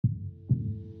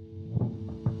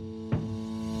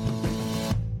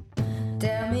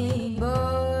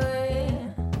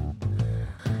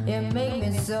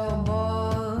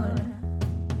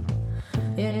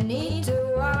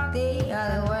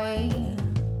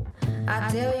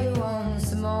tell you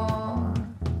once more,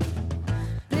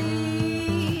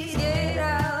 please get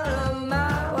out of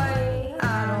my way.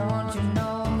 I don't want you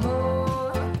no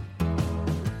more.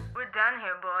 We're done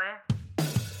here, boy.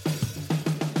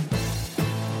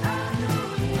 I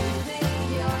know you think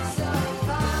you're so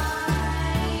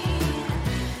fine,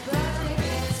 but you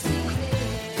can't see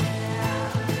it.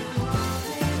 I've been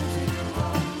wanting to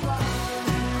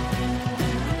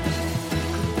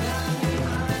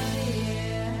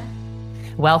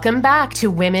Welcome back to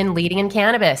Women Leading in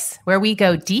Cannabis, where we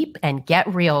go deep and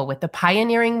get real with the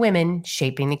pioneering women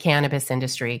shaping the cannabis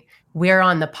industry. We're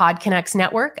on the PodConnects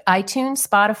Network, iTunes,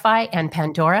 Spotify, and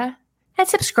Pandora. And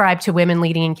subscribe to Women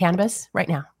Leading in Cannabis right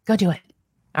now. Go do it.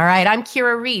 All right, I'm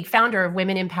Kira Reed, founder of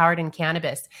Women Empowered in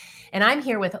Cannabis. And I'm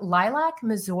here with Lilac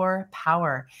Mazur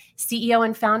Power, CEO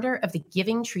and founder of the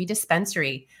Giving Tree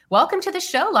Dispensary. Welcome to the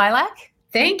show, Lilac.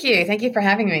 Thank you. Thank you for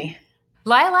having me.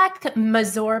 Lilac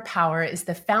Mazur Power is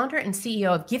the founder and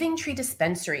CEO of Giving Tree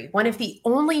Dispensary, one of the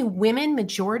only women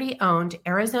majority-owned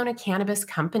Arizona cannabis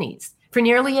companies. For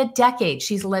nearly a decade,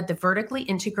 she's led the vertically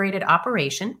integrated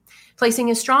operation,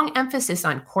 placing a strong emphasis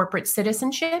on corporate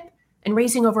citizenship and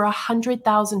raising over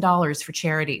 $100,000 for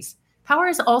charities. Power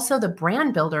is also the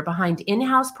brand builder behind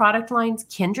in-house product lines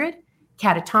Kindred,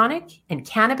 Catatonic, and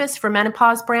cannabis for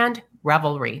menopause brand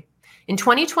Revelry. In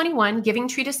 2021, Giving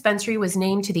Tree Dispensary was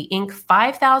named to the Inc.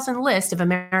 5000 list of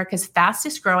America's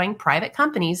fastest growing private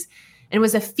companies and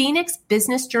was a Phoenix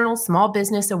Business Journal Small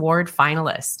Business Award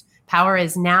finalist. Power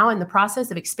is now in the process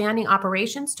of expanding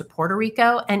operations to Puerto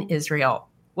Rico and Israel.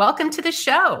 Welcome to the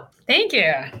show. Thank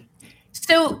you.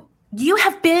 So you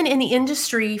have been in the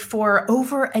industry for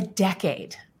over a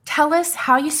decade. Tell us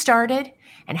how you started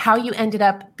and how you ended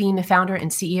up being the founder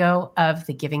and CEO of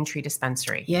the Giving Tree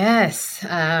Dispensary. Yes.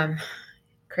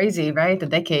 Crazy, right? A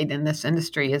decade in this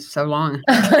industry is so long.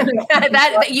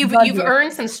 You've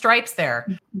earned some stripes there.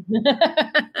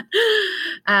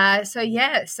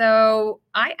 So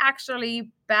I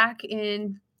actually back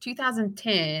in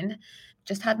 2010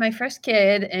 just had my first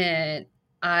kid, and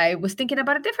I was thinking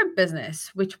about a different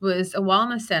business, which was a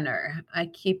wellness center. I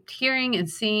kept hearing and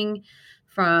seeing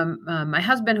from my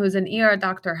husband, who's an ER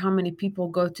doctor, how many people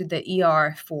go to the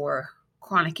ER for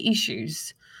chronic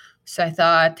issues. So I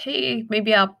thought, hey,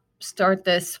 maybe I'll start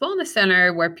this wellness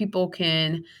center where people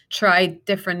can try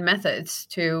different methods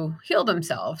to heal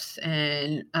themselves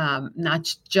and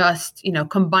not just,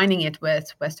 combining it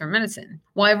with Western medicine.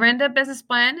 Well, I ran the business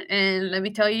plan, and let me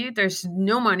tell you, there's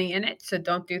no money in it, so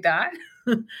don't do that.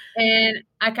 And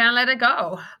I kind of let it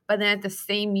go. But then at the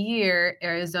same year,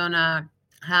 Arizona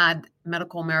had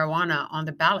medical marijuana on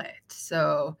the ballot.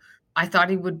 So I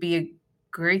thought it would be a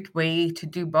great way to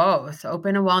do both,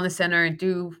 open a wellness center and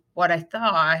do what I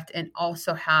thought, and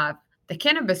also have the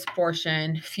cannabis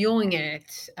portion fueling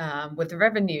it with the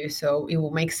revenue. So it will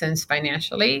make sense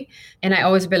financially. And I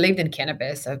always believed in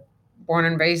cannabis. I'm born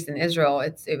and raised in Israel.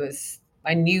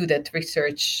 I knew that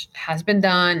research has been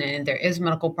done and there is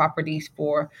medical properties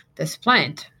for this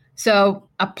plant. So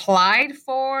applied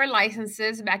for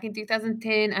licenses back in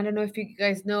 2010. I don't know if you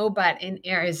guys know, but in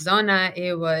Arizona,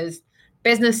 it was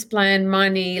business plan,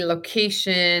 money,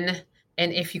 location.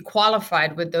 And if you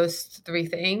qualified with those three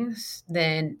things,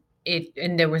 then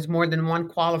and there was more than one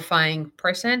qualifying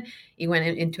person, it went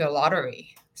into a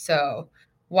lottery. So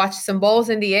watched some balls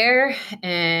in the air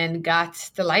and got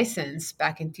the license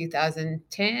back in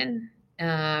 2010.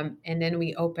 And then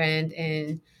we opened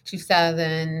in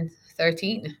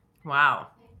 2013. Wow.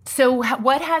 So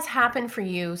what has happened for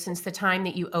you since the time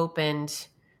that you opened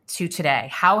to today?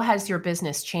 How has your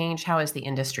business changed? How has the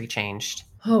industry changed?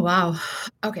 Oh, wow.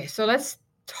 Okay, so let's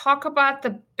talk about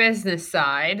the business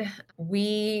side.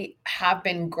 We have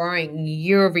been growing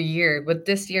year over year, with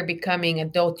this year becoming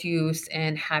adult use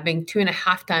and having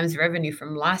 2.5 times revenue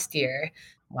from last year.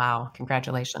 Wow.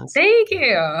 Congratulations. Thank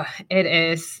you. It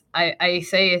is. I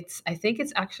think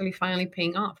it's actually finally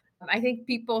paying off. I think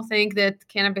people think that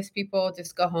cannabis people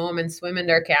just go home and swim in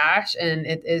their cash, and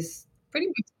it is pretty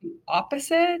much the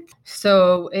opposite.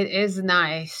 So it is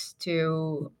nice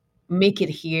to make it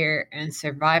here and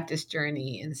survive this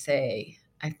journey and say,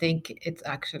 I think it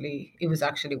was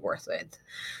actually worth it.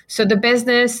 So the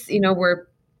business, we're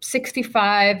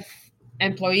 65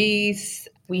 employees.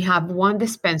 We have one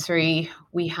dispensary.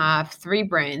 We have 3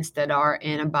 brands that are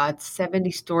in about 70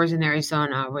 stores in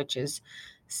Arizona, which is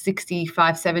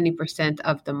 65-70%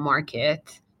 of the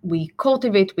market. We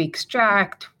cultivate, we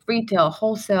extract, retail,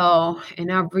 wholesale, and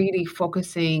now really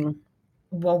focusing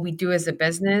what we do as a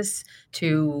business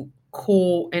to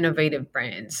cool, innovative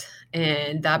brands.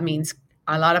 And that means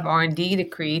a lot of R&D to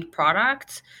create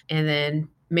products and then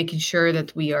making sure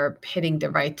that we are hitting the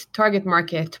right target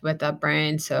market with that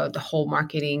brand. So the whole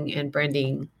marketing and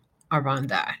branding around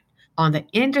that. On the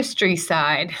industry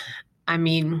side, I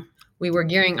mean, we were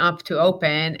gearing up to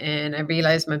open, and I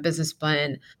realized my business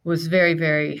plan was very,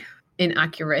 very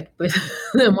inaccurate with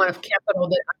the amount of capital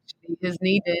that actually is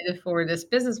needed for this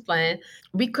business plan.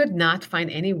 We could not find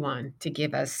anyone to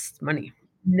give us money.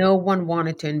 No one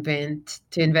wanted to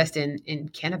invest in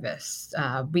cannabis.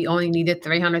 We only needed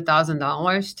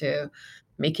 $300,000 to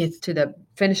make it to the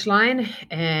finish line,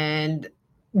 and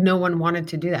no one wanted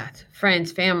to do that.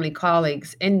 Friends, family,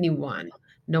 colleagues, anyone.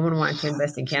 No one wanted to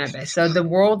invest in cannabis. So the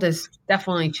world has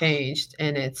definitely changed,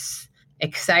 and it's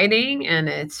exciting and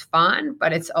it's fun,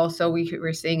 but it's also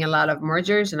we're seeing a lot of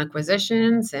mergers and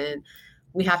acquisitions, and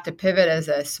we have to pivot as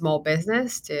a small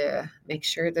business to make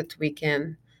sure that we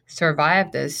can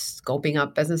survive this scoping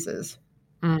up businesses.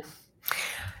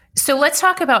 So let's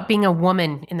talk about being a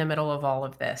woman in the middle of all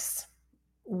of this.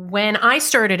 When I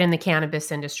started in the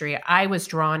cannabis industry, I was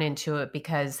drawn into it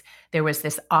because there was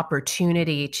this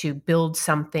opportunity to build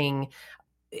something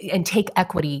and take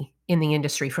equity in the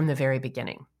industry from the very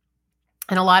beginning.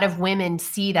 And a lot of women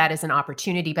see that as an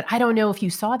opportunity, but I don't know if you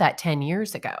saw that 10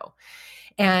 years ago.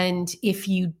 And if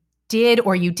you did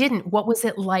or you didn't, what was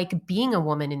it like being a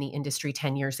woman in the industry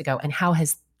 10 years ago? And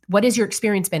what has your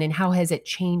experience been, and how has it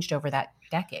changed over that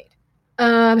decade?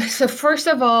 So first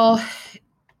of all,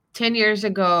 10 years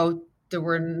ago, there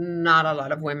were not a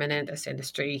lot of women in this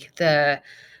industry. The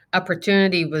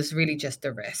opportunity was really just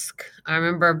the risk. I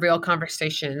remember real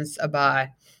conversations about,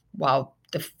 well,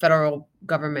 the federal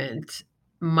government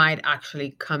might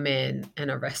actually come in and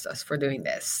arrest us for doing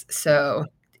this. So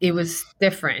it was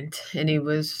different, and it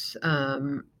was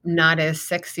not as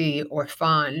sexy or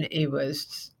fun. It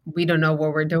was, we don't know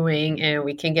what we're doing, and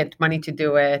we can get money to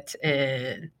do it,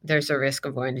 and there's a risk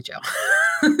of going to jail.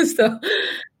 So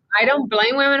I don't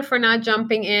blame women for not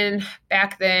jumping in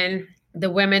back then. The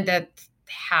women that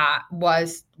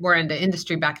were in the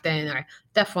industry back then are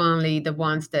definitely the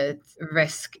ones that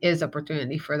risk is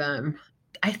opportunity for them.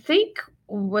 I think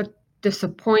what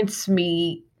disappoints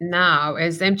me now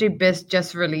is MJ Biz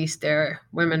just released their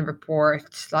women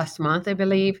report last month, I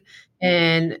believe,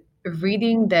 and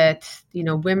reading that,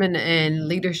 women in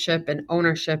leadership and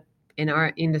ownership in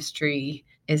our industry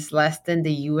is less than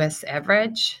the US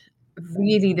average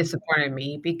really disappointed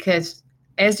me, because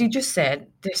as you just said,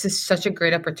 this is such a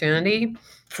great opportunity.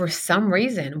 For some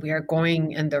reason, we are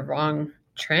going in the wrong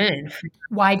trend.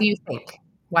 Why do you think?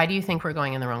 Why do you think we're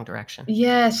going in the wrong direction?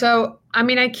 Yeah. So, I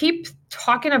mean, I keep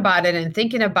talking about it and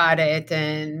thinking about it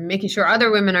and making sure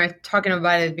other women are talking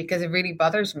about it because it really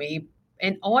bothers me.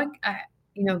 And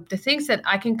the things that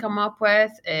I can come up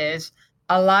with is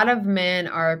a lot of men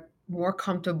are more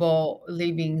comfortable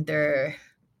leaving their,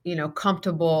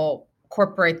 comfortable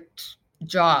corporate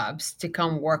jobs to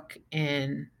come work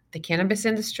in the cannabis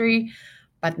industry,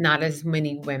 but not as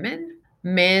many women.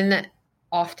 Men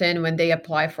often, when they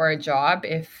apply for a job,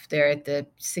 if they're at the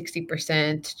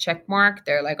 60% check mark,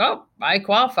 they're like, oh, I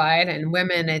qualified. And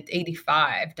women at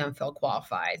 85 don't feel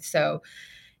qualified. So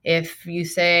if you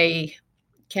say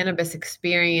cannabis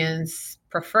experience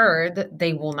preferred,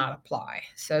 they will not apply.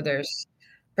 So there's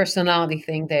personality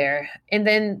thing there. And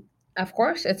then, of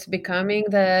course, it's becoming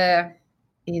the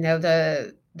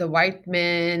white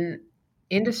men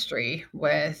industry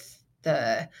with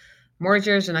the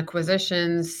mergers and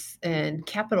acquisitions and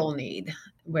capital need,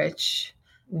 which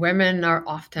women are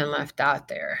often left out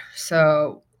there.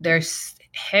 So there's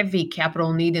heavy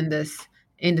capital need in this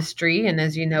industry. And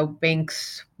as you know,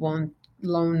 banks won't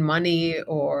loan money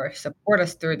or support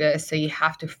us through this. So you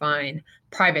have to find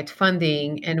private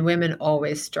funding, and women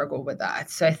always struggle with that.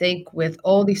 So I think with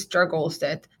all these struggles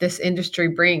that this industry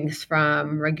brings,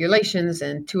 from regulations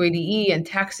and 280E and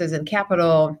taxes and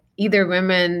capital, either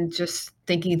women just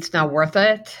thinking it's not worth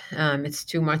it, it's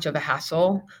too much of a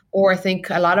hassle, or I think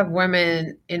a lot of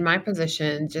women in my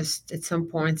position just at some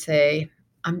point say,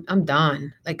 I'm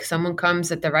done. Like someone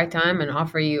comes at the right time and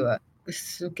offer you a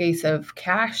suitcase of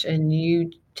cash and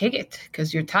you take it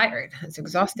because you're tired. It's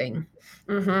exhausting.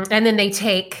 Mm-hmm. And then they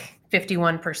take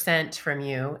 51% from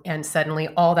you, and suddenly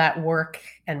all that work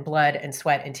and blood and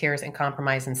sweat and tears and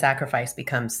compromise and sacrifice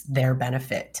becomes their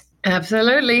benefit.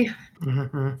 Absolutely.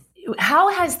 Mm-hmm. How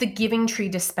has the Giving Tree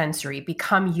dispensary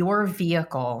become your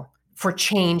vehicle for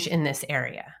change in this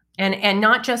area? And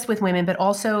not just with women, but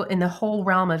also in the whole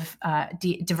realm of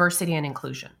diversity and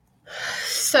inclusion?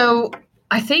 So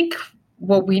I think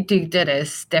what we did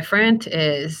is different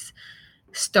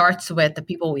starts with the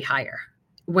people we hire.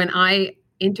 When I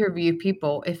interview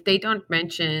people, if they don't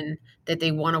mention that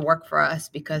they want to work for us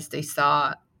because they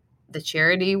saw the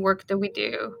charity work that we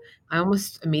do, I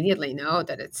almost immediately know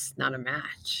that it's not a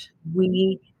match.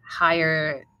 We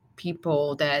hire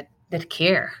people that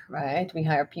care, right? We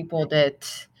hire people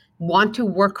that want to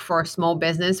work for a small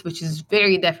business, which is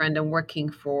very different than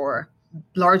working for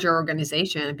larger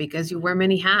organization because you wear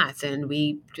many hats and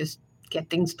we just get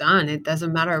things done. It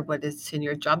doesn't matter what is in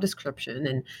your job description.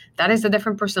 And that is a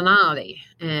different personality.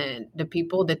 And the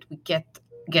people that we get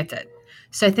it.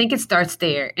 So I think it starts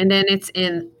there. And then it's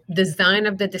in design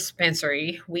of the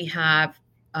dispensary. We have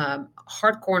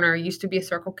Hard Corner, used to be a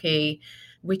Circle K,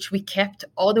 which we kept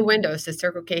all the windows that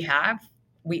Circle K have.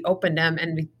 We opened them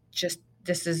and we just,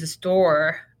 this is a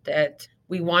store that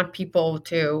we want people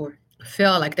to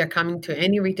feel like they're coming to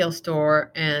any retail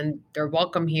store and they're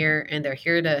welcome here and they're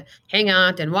here to hang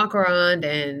out and walk around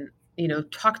and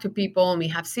talk to people, and we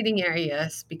have seating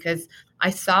areas because I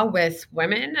saw with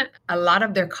women a lot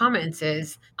of their comments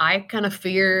is I kind of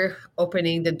fear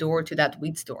opening the door to that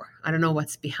weed store. I don't know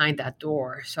what's behind that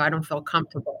door, so I don't feel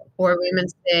comfortable. Or women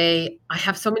say I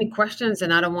have so many questions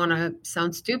and I don't want to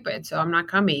sound stupid, so I'm not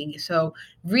coming. So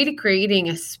really creating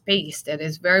a space that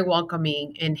is very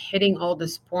welcoming and hitting all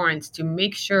these points to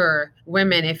make sure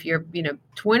women, if you're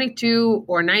 22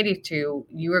 or 92,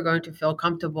 you are going to feel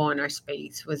comfortable in our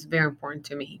space was very important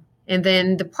to me. And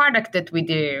then the product that we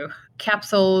do,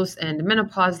 capsules and the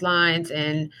menopause lines,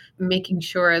 and making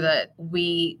sure that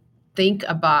we think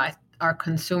about our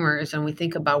consumers and we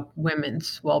think about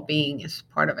women's well-being as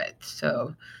part of it.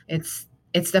 So it's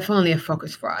definitely a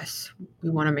focus for us. We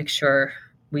want to make sure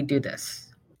we do this.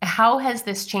 How has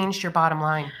this changed your bottom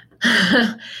line?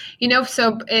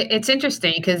 So it's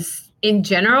interesting because in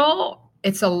general,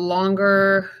 it's a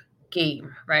longer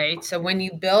game, right? So when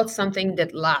you build something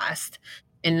that lasts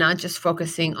and not just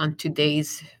focusing on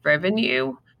today's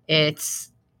revenue, it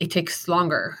takes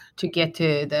longer to get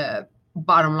to the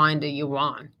bottom line that you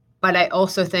want. But I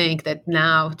also think that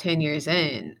now, 10 years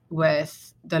in,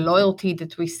 with the loyalty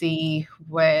that we see,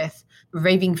 with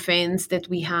raving fans that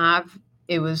we have,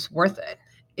 it was worth it.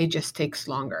 It just takes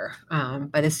longer,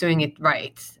 but it's doing it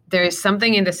right. There is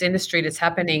something in this industry that's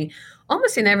happening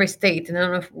almost in every state. And I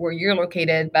don't know where you're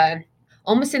located, but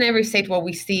almost in every state, what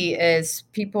we see is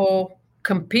people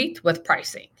compete with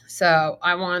pricing. So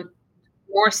I want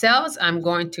more sales. I'm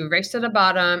going to race to the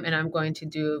bottom and I'm going to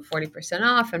do 40%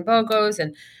 off and BOGOs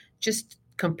and just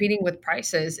competing with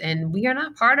prices. And we are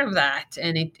not part of that.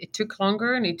 And it took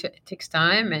longer and it takes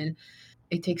time, and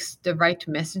it takes the right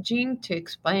messaging to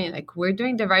explain, like, we're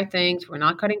doing the right things. We're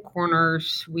not cutting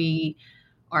corners. We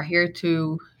are here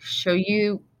to show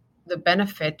you the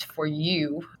benefit for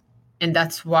you. And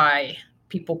that's why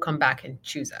people come back and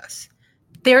choose us.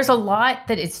 There's a lot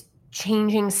that is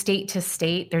changing state to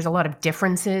state. There's a lot of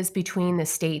differences between the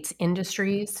state's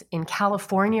industries. In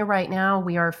California right now,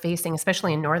 we are facing,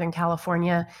 especially in Northern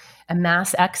California, a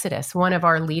mass exodus. One of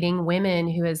our leading women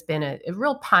who has been a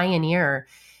real pioneer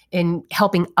in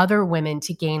helping other women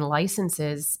to gain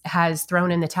licenses has thrown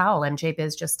in the towel. MJ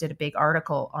Biz just did a big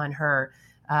article on her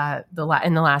in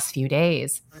the last few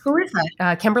days. Who is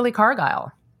that? Kimberly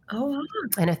Cargile. Oh, wow.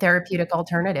 And a therapeutic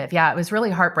alternative. Yeah, it was really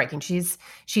heartbreaking. She's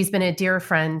been a dear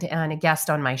friend and a guest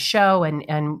on my show and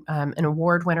an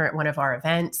award winner at one of our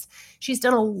events. She's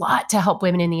done a lot to help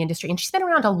women in the industry, and she's been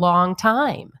around a long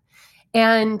time.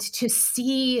 And to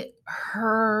see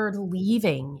her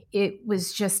leaving, it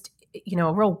was just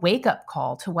a real wake-up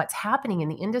call to what's happening in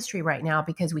the industry right now,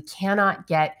 because we cannot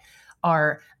get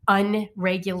our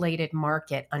unregulated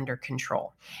market under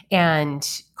control. And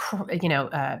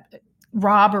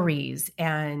robberies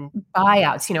and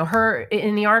buyouts. Her,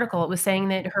 in the article, it was saying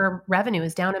that her revenue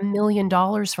is down $1 million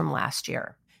from last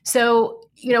year. So,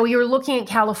 you're looking at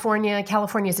California.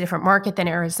 California is a different market than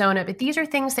Arizona, but these are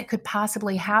things that could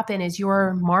possibly happen as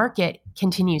your market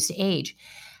continues to age.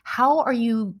 How are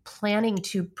you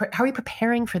how are you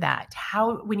preparing for that?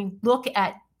 When you look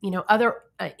at, other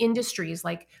industries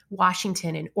like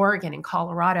Washington and Oregon and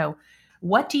Colorado,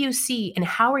 what do you see, and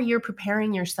how are you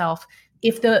preparing yourself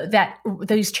if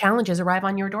those challenges arrive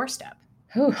on your doorstep?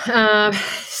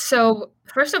 So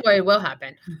first of all, it will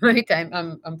happen, right?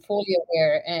 I'm fully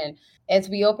aware. And as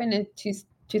we opened in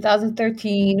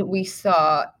 2013, we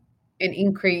saw an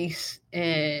increase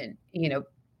in,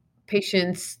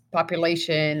 patients,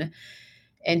 population.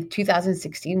 And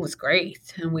 2016 was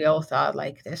great. And we all thought,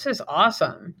 like, this is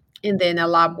awesome. And then a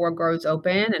lot more grows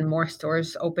open and more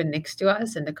stores open next to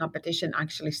us. And the competition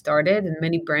actually started. And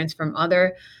many brands from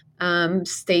other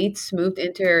states moved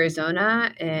into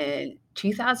Arizona. And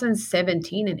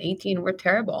 2017 and 18 were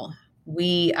terrible.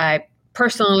 I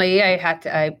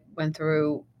went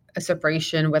through a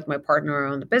separation with my partner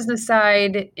on the business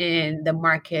side, and the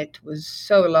market was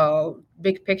so low.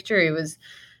 Big picture, it was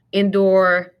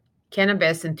indoor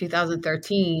cannabis in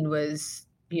 2013 was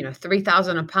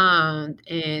 3,000 a pound,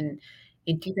 and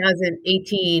in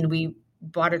 2018 we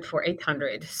bought it for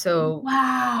 800. So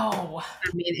Wow.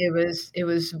 I mean, it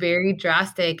was very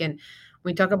drastic. And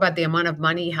we talk about the amount of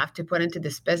money you have to put into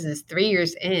this business. 3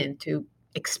 years in to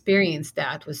experience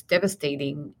that was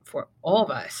devastating for all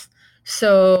of us.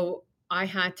 So I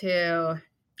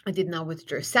did not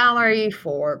withdraw salary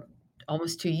for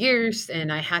almost 2 years,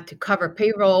 and I had to cover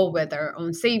payroll with our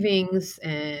own savings.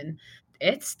 And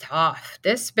it's tough.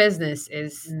 This business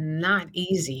is not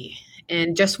easy.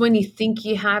 And just when you think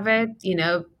you have it,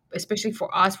 especially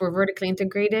for us, we're vertically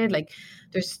integrated. Like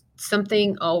there's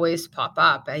something always pop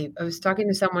up. I was talking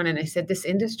to someone and I said, this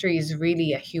industry is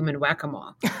really a human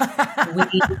whack-a-mole.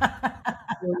 We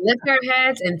lift our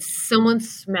heads and someone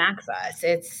smacks us.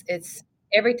 It's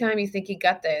every time you think you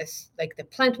got this, like the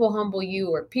plant will humble you,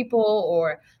 or people,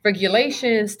 or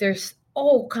regulations. There's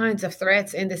all kinds of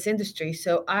threats in this industry.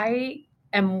 So I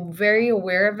am very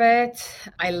aware of it.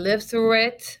 I lived through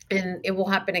it, and it will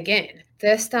happen again.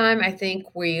 This time, I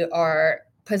think we are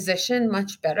positioned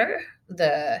much better.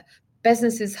 The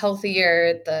business is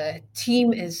healthier. The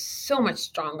team is so much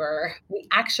stronger. We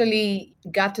actually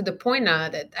got to the point now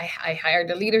that I hired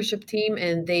a leadership team,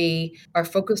 and they are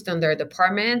focused on their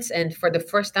departments. And for the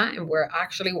first time, we're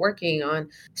actually working on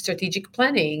strategic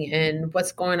planning and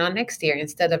what's going on next year,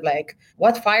 instead of like,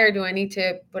 what fire do I need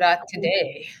to put out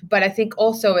today? But I think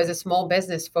also as a small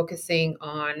business, focusing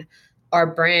on our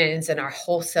brands and our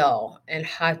wholesale and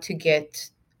how to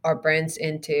get our brands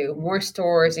into more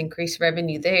stores, increase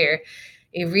revenue there,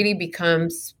 it really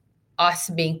becomes us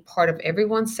being part of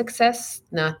everyone's success,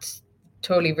 not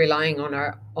totally relying on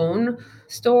our own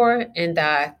store. And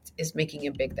that is making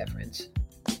a big difference.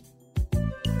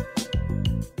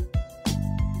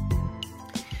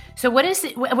 So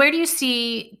where do you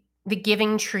see the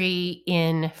Giving Tree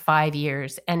in 5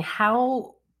 years, and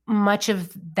how much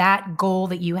of that goal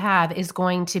that you have is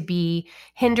going to be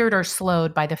hindered or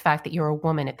slowed by the fact that you're a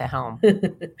woman at the helm?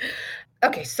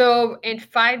 Okay, so in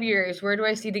 5 years, where do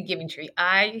I see the Giving Tree?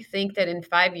 I think that in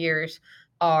 5 years,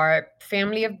 our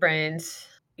family of brands,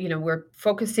 we're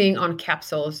focusing on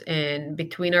capsules, and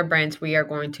between our brands, we are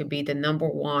going to be the number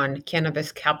one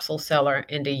cannabis capsule seller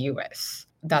in the US.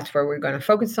 That's where we're going to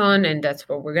focus on, and that's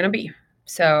where we're going to be.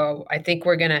 So I think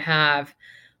we're going to have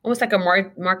almost like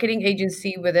a marketing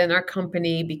agency within our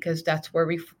company, because that's where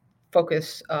we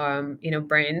focus,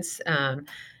 brands,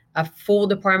 a full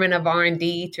department of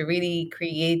R&D to really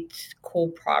create cool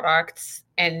products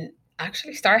and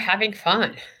actually start having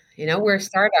fun. We're a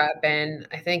startup, and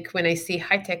I think when I see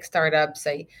high-tech startups,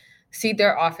 I see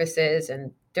their offices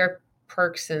and their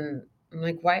perks, and I'm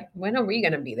like, when are we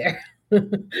going to be there?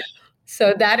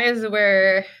 So that is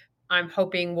where I'm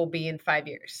hoping we'll be in 5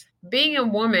 years. Being a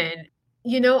woman,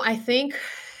 I think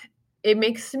it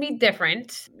makes me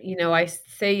different. I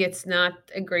say it's not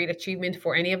a great achievement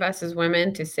for any of us as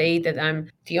women to say that I'm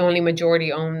the only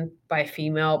majority owned by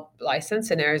female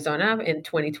license in Arizona in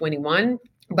 2021,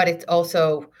 but it's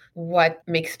also what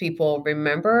makes people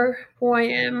remember who I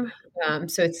am.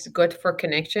 So it's good for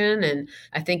connection. And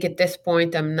I think at this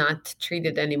point, I'm not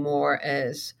treated anymore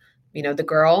as, the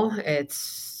girl.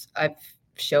 I've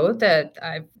showed that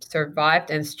I've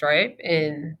survived and thrived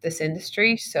in this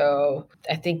industry. So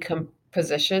I think I'm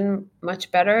positioned much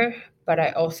better, but I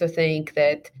also think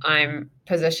that I'm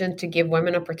positioned to give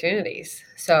women opportunities.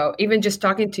 So even just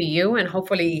talking to you, and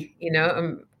hopefully,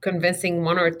 I'm convincing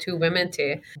one or two women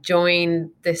to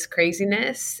join this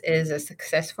craziness is a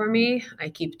success for me. I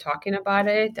keep talking about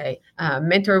it. I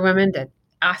mentor women that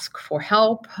ask for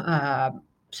help.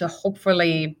 So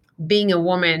hopefully being a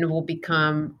woman will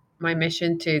become my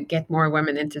mission to get more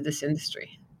women into this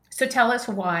industry. So tell us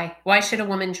why. Why should a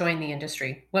woman join the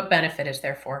industry? What benefit is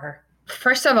there for her?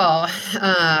 First of all,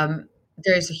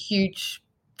 there's a huge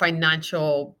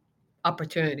financial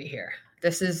opportunity here.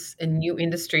 This is a new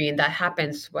industry, and that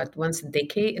happens once a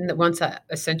decade, and once a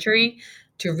century,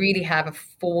 to really have a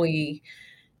fully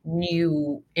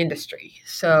new industry.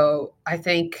 So I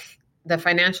think the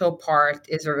financial part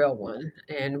is a real one,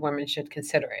 and women should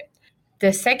consider it.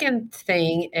 The second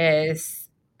thing is,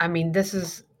 this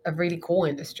is a really cool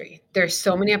industry. There's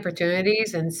so many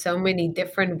opportunities and so many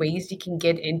different ways you can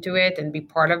get into it and be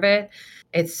part of it.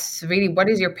 It's really, what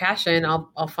is your passion?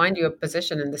 I'll find you a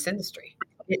position in this industry.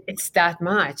 It's that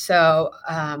much. So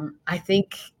I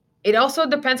think it also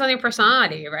depends on your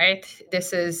personality, right?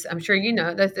 I'm sure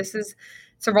that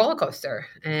it's a roller coaster,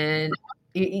 and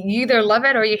You either love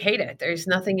it or you hate it. There's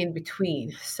nothing in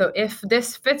between. So if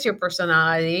this fits your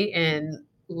personality and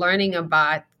learning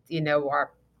about,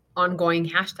 our ongoing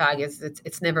hashtag is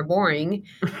it's never boring.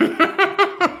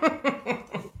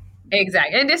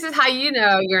 Exactly. And this is how you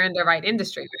know you're in the right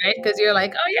industry, right? Because you're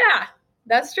like, oh yeah,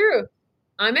 that's true.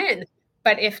 I'm in.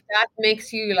 But if that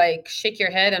makes you like shake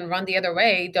your head and run the other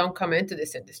way, don't come into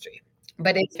this industry.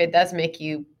 But if it does make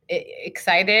you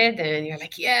excited and you're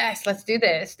like, yes, let's do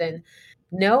this, then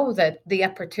know that the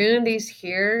opportunities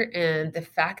here and the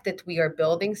fact that we are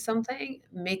building something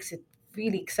makes it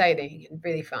really exciting and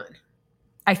really fun.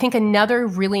 I think another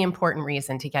really important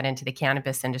reason to get into the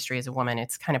cannabis industry as a woman,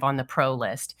 it's kind of on the pro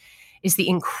list, is the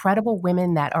incredible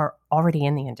women that are already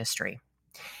in the industry.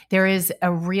 There is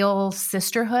a real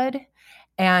sisterhood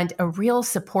and a real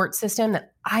support system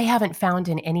that I haven't found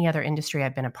in any other industry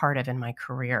I've been a part of in my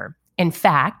career. In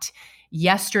fact,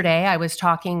 yesterday I was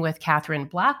talking with Catherine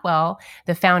Blackwell,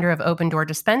 the founder of Open Door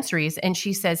Dispensaries, and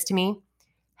she says to me,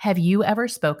 have you ever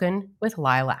spoken with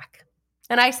Lilac?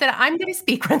 And I said, I'm going to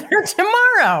speak with her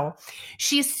tomorrow.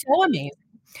 She's so amazing.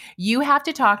 You have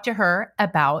to talk to her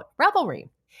about Revelry.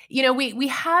 We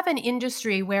have an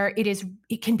industry where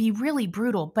it can be really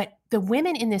brutal, but the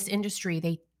women in this industry,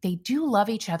 they do love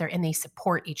each other and they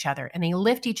support each other and they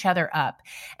lift each other up.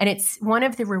 And it's one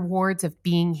of the rewards of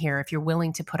being here if you're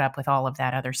willing to put up with all of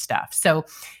that other stuff. So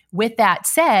with that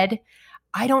said,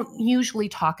 I don't usually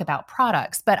talk about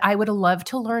products, but I would love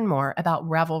to learn more about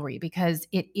Revelry because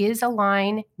it is a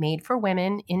line made for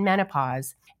women in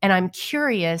menopause. And I'm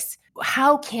curious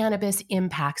how cannabis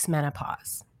impacts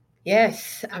menopause.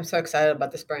 Yes, I'm so excited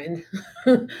about this brand.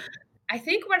 I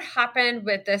think what happened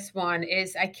with this one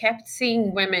is I kept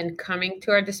seeing women coming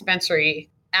to our dispensary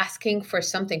asking for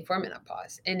something for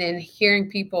menopause and then hearing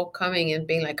people coming and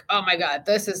being like, oh my God,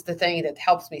 this is the thing that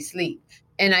helps me sleep.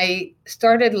 And I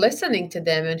started listening to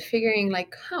them and figuring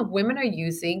like, women are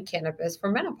using cannabis for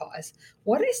menopause.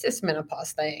 What is this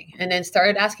menopause thing? And then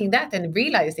started asking that and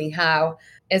realizing how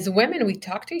as women, we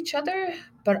talk to each other,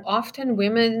 but often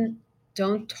women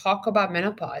don't talk about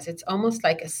menopause. It's almost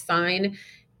like a sign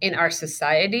in our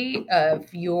society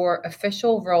of your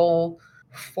official role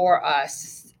for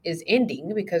us is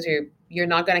ending because you're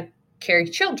not going to carry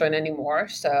children anymore,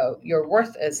 so your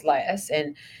worth is less,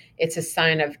 and it's a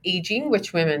sign of aging,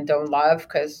 which women don't love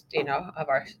because of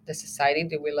the society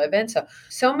that we live in.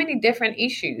 So many different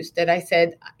issues that I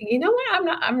said, you know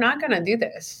what, I'm not going to do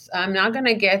this. I'm not going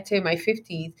to get to my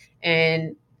 50s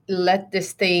and let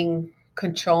this thing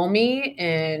control me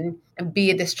and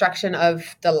be a distraction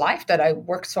of the life that I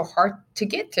worked so hard to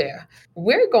get to.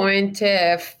 We're going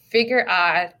to figure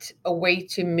out a way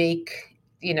to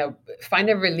find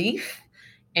a relief,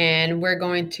 and we're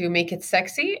going to make it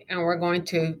sexy, and we're going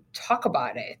to talk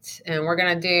about it, and we're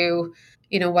going to do,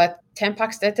 what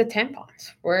Tampax did to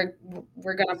tampons. We're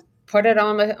going to put it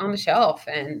on the shelf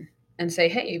and say,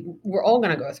 hey, we're all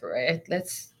going to go through it.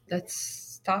 Let's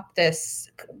stop this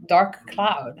dark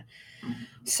cloud.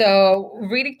 So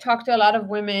really talk to a lot of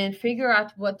women, figure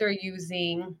out what they're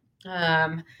using,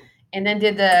 and then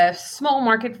did the small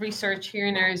market research here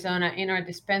in Arizona in our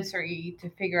dispensary to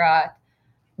figure out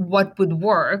what would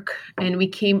work. And we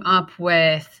came up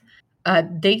with a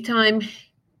daytime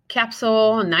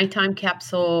capsule, a nighttime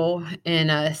capsule, and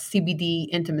a CBD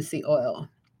intimacy oil.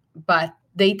 But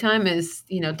daytime is,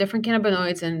 different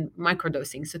cannabinoids and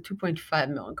microdosing. So 2.5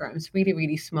 milligrams, really,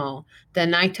 really small. The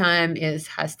nighttime has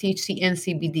THC and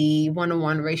CBD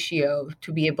 1:1 ratio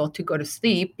to be able to go to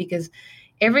sleep, because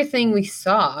everything we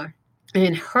saw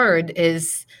and heard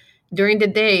is during the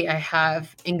day, I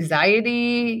have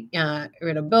anxiety,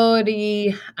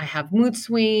 irritability, I have mood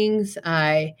swings,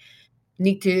 I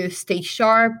need to stay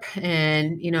sharp,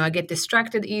 and, I get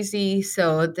distracted easy.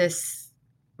 So this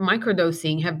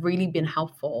microdosing have really been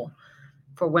helpful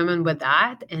for women with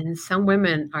that. And some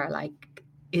women are like,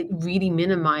 it really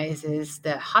minimizes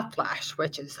the hot flash,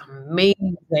 which is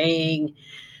amazing.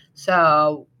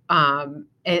 So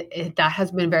that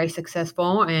has been very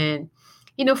successful. And,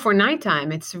 for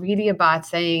nighttime, it's really about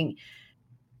saying,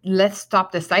 let's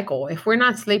stop the cycle. If we're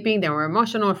not sleeping, then we're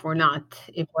emotional. If we're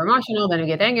emotional, then we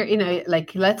get angry.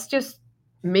 Let's just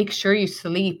make sure you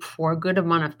sleep for a good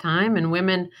amount of time. And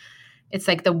women, it's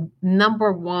like the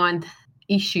number one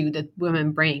issue that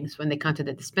women brings when they come to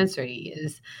the dispensary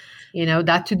is,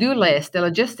 that to-do list, the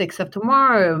logistics of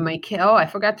tomorrow. My kid, I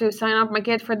forgot to sign up my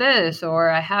kid for this, or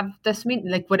I have this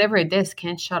meeting, like whatever it is,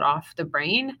 can't shut off the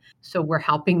brain. So we're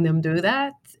helping them do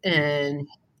that. And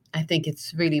I think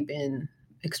it's really been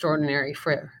extraordinary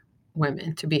for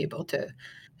women to be able to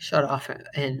shut off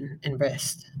and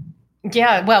rest.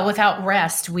 Yeah, well, without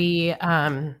rest, we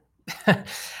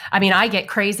I mean, I get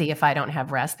crazy if I don't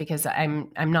have rest because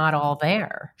I'm not all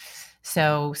there.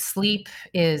 So sleep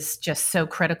is just so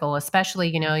critical, especially,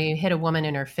 you hit a woman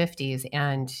in her 50s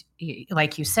and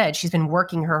like you said, she's been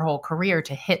working her whole career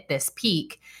to hit this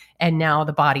peak and now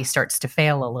the body starts to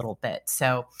fail a little bit.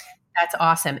 So that's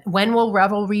awesome. When will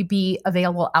Revelry be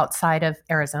available outside of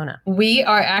Arizona? We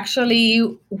are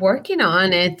actually working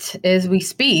on it as we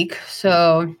speak.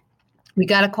 So we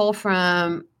got a call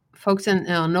from folks in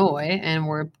Illinois, and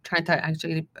we're trying to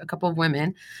actually a couple of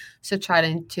women, so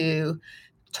trying to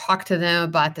talk to them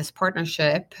about this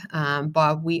partnership.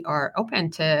 But we are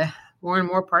open to more and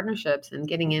more partnerships and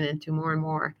getting into more and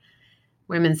more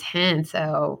women's hands.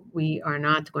 So we are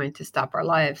not going to stop our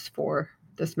lives for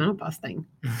this menopause thing.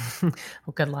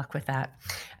 Well, good luck with that.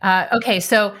 Okay,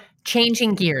 so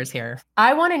changing gears here.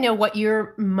 I want to know what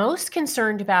you're most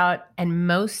concerned about and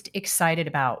most excited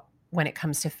about when it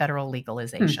comes to federal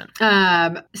legalization.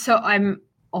 So I'm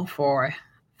all for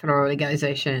federal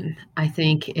legalization. I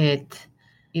think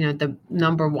the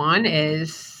number one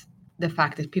is the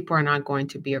fact that people are not going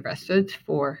to be arrested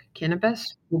for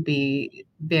cannabis will be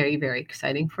very, very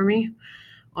exciting for me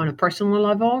on a personal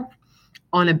level.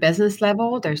 On a business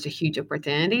level, there's a huge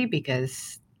opportunity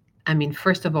because,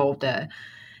 first of all,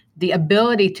 the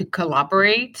ability to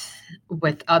collaborate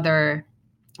with other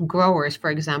growers,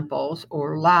 for example,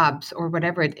 or labs or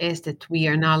whatever it is that we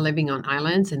are now living on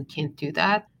islands and can't do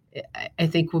that, I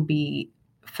think will be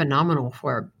phenomenal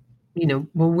for,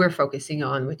 what we're focusing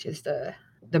on, which is the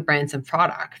brands and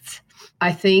products.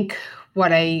 I think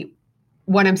what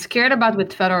I'm scared about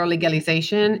with federal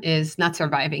legalization is not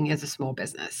surviving as a small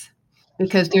business,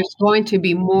 because there's going to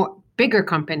be more bigger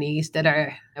companies that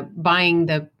are buying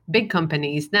the big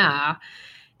companies now.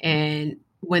 And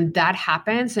when that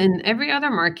happens, in every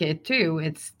other market too,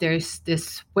 there's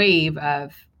this wave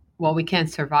of, well, we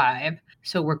can't survive,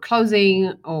 so we're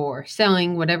closing or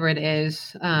selling, whatever it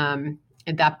is,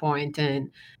 at that point.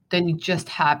 And then you just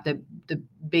have the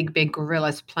big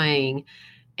gorillas playing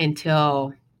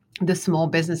until the small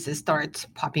businesses starts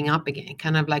popping up again,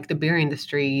 kind of like the beer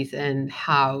industries and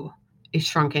how it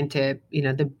shrunk into,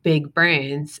 the big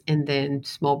brands, and then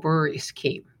small breweries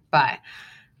came. But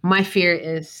my fear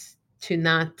is to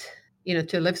not,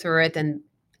 to live through it and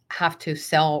have to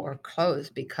sell or close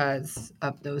because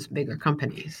of those bigger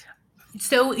companies.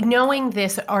 So knowing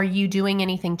this, are you doing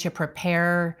anything to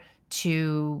prepare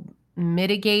to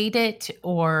mitigate it,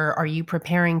 or are you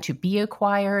preparing to be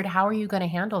acquired? How are you going to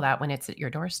handle that when it's at your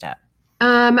doorstep?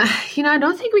 I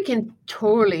don't think we can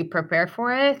totally prepare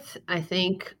for it. I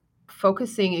think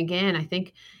focusing again, I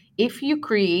think if you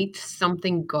create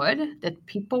something good that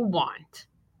people want,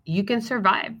 you can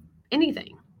survive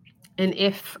anything. And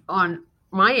if on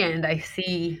my end,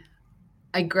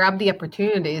 I grab the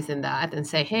opportunities in that and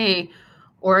say, hey,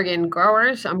 Oregon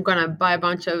growers, I'm going to buy a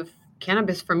bunch of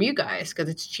cannabis from you guys because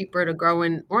it's cheaper to grow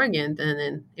in Oregon than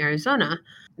in Arizona.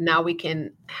 Now we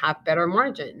can have better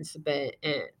margins, but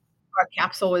our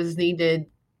capsule is needed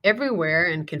everywhere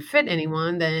and can fit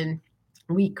anyone, then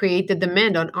we create the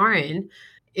demand on our end.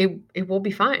 It will be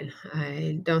fine.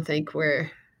 I don't think we're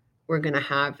going to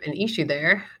have an issue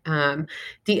there.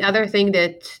 The other thing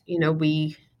that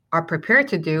we are prepared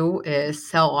to do is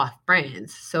sell off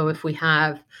brands. So if we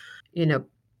have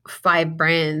 5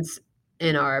 brands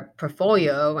in our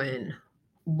portfolio and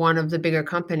one of the bigger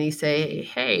companies say,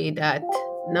 hey, that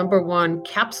number one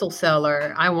capsule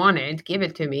seller, I want it, give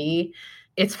it to me,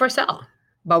 it's for sale.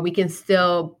 But we can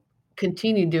still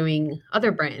continue doing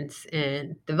other brands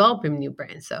and developing new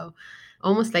brands. So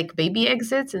almost like baby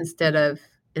exits instead of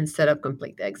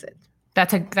complete exit.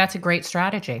 That's a great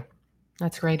strategy.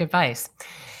 That's great advice.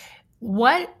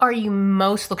 What are you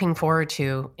most looking forward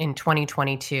to in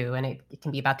 2022? And it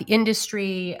can be about the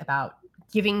industry, about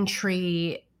Giving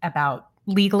Tree, about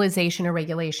legalization or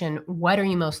regulation. What are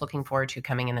you most looking forward to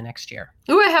coming in the next year?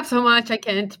 Oh, I have so much. I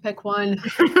can't pick one.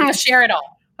 Share it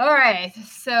all. All right.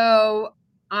 So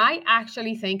I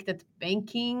actually think that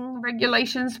banking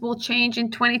regulations will change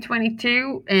in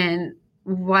 2022. And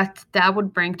what that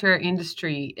would bring to our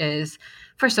industry is,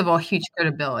 first of all, huge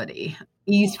credibility,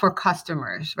 ease for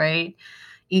customers, right?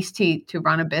 Ease to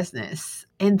run a business.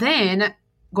 And then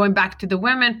going back to the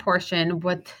women portion,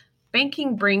 what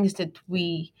banking brings that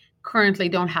we currently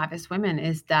don't have as women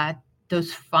is that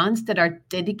those funds that are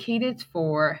dedicated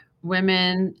for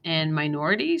women and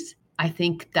minorities, I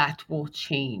think that will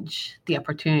change the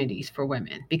opportunities for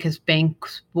women because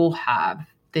banks will have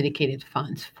dedicated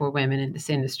funds for women in this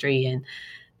industry, and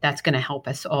that's going to help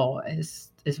us all as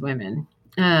women.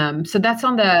 So that's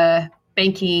on the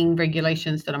banking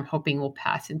regulations that I'm hoping will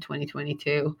pass in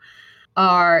 2022.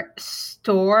 Our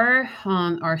store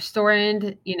on our store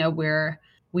end, where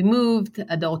we moved,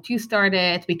 adult use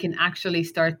started, we can actually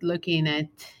start looking at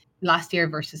last year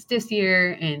versus this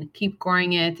year and keep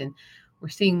growing it. And we're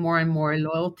seeing more and more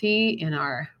loyalty in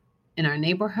our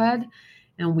neighborhood.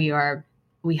 And we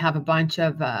have a bunch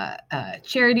of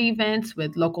charity events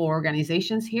with local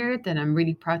organizations here that I'm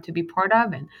really proud to be part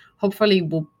of, and hopefully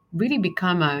will really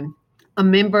become a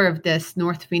member of this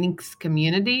North Phoenix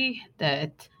community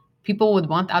that people would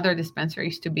want other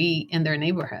dispensaries to be in their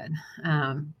neighborhood.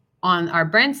 On our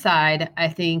brand side, I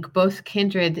think both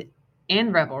Kindred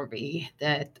and Revelry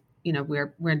that,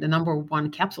 we're the number one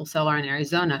capsule seller in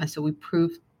Arizona. So we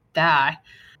proved that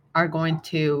are going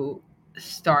to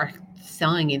start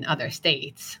selling in other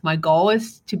states. My goal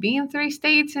is to be in 3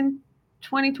 states in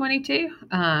 2022.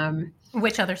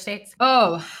 Which other states?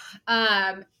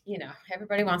 Everybody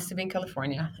wants to be in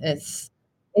California. It's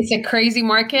a crazy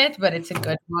market, but it's a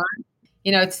good one.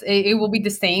 It will be the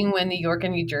same when New York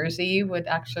and New Jersey would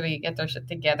actually get their shit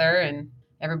together, and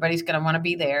everybody's going to want to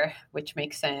be there, which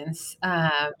makes sense.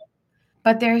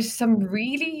 But there's some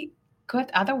really good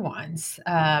other ones.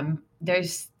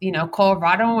 There's,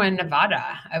 Colorado and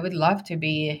Nevada. I would love to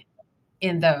be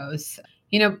in those.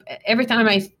 Every time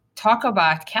I talk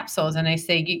about capsules and I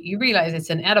say, you realize it's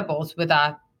an edibles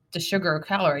without the sugar or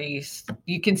calories,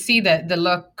 you can see the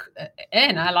look,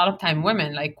 and a lot of time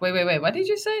women like, wait, what did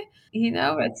you say?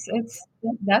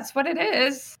 That's what it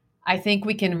is. I think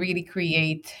we can really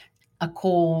create a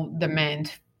cool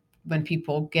demand when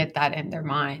people get that in their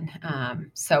mind.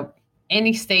 So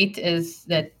any state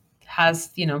that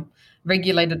has,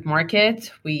 regulated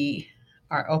market, we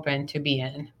are open to be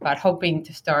in, but hoping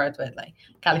to start with like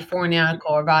California,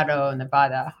 Colorado,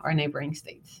 Nevada, our neighboring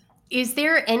states. Is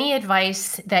there any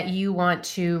advice that you want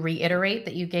to reiterate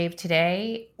that you gave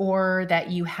today, or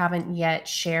that you haven't yet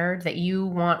shared, that you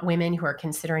want women who are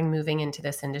considering moving into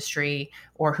this industry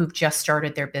or who've just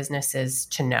started their businesses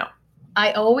to know?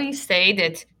 I always say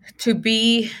that to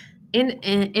be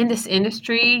in this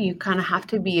industry, you kind of have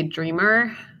to be a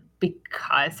dreamer,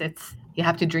 because you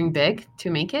have to dream big to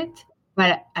make it.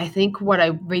 But I think what I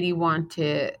really want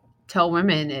to tell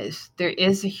women is there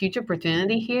is a huge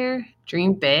opportunity here.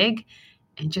 Dream big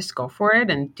and just go for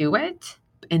it and do it,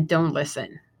 and don't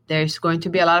listen. There's going to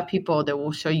be a lot of people that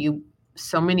will show you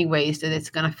so many ways that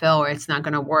it's going to fail, or it's not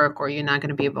going to work, or you're not going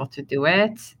to be able to do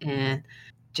it. And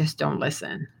just don't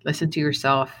listen. Listen to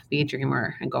yourself, be a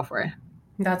dreamer, and go for it.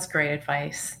 That's great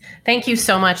advice. Thank you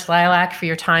so much, Lilac, for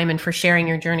your time and for sharing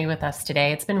your journey with us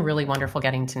today. It's been really wonderful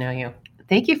getting to know you.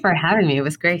 Thank you for having me. It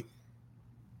was great.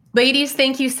 Ladies,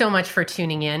 thank you so much for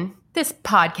tuning in. This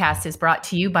podcast is brought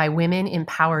to you by Women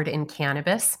Empowered in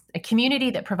Cannabis, a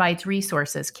community that provides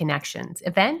resources, connections,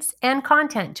 events, and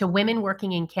content to women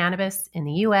working in cannabis in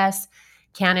the U.S.,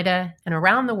 Canada, and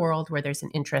around the world where there's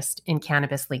an interest in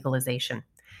cannabis legalization.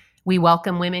 We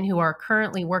welcome women who are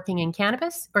currently working in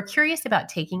cannabis or curious about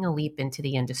taking a leap into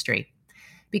the industry.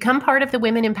 Become part of the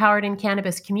Women Empowered in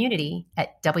Cannabis community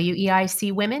at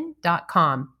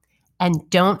weicwomen.com. And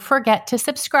don't forget to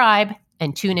subscribe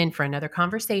and tune in for another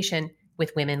conversation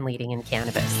with women leading in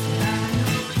cannabis.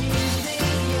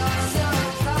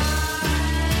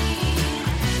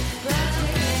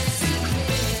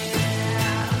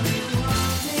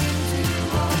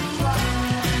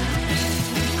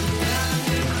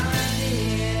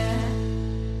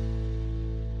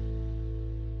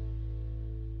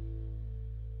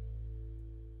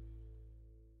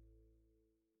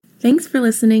 Thanks for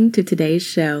listening to today's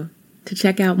show. To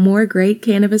check out more great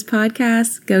cannabis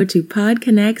podcasts, go to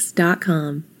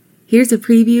podconnects.com. Here's a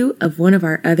preview of one of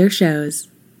our other shows.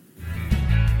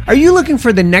 Are you looking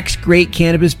for the next great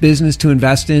cannabis business to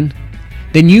invest in?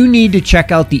 Then you need to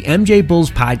check out the MJ Bulls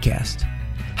podcast.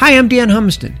 Hi, I'm Dan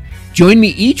Humiston. Join me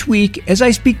each week as I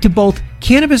speak to both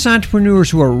cannabis entrepreneurs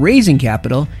who are raising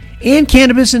capital and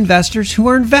cannabis investors who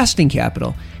are investing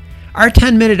capital. Our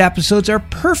 10-minute episodes are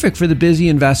perfect for the busy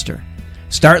investor.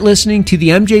 Start listening to the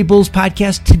MJ Bulls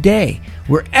podcast today,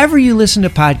 wherever you listen to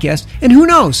podcasts, and who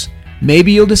knows,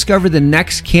 maybe you'll discover the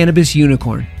next cannabis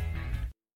unicorn.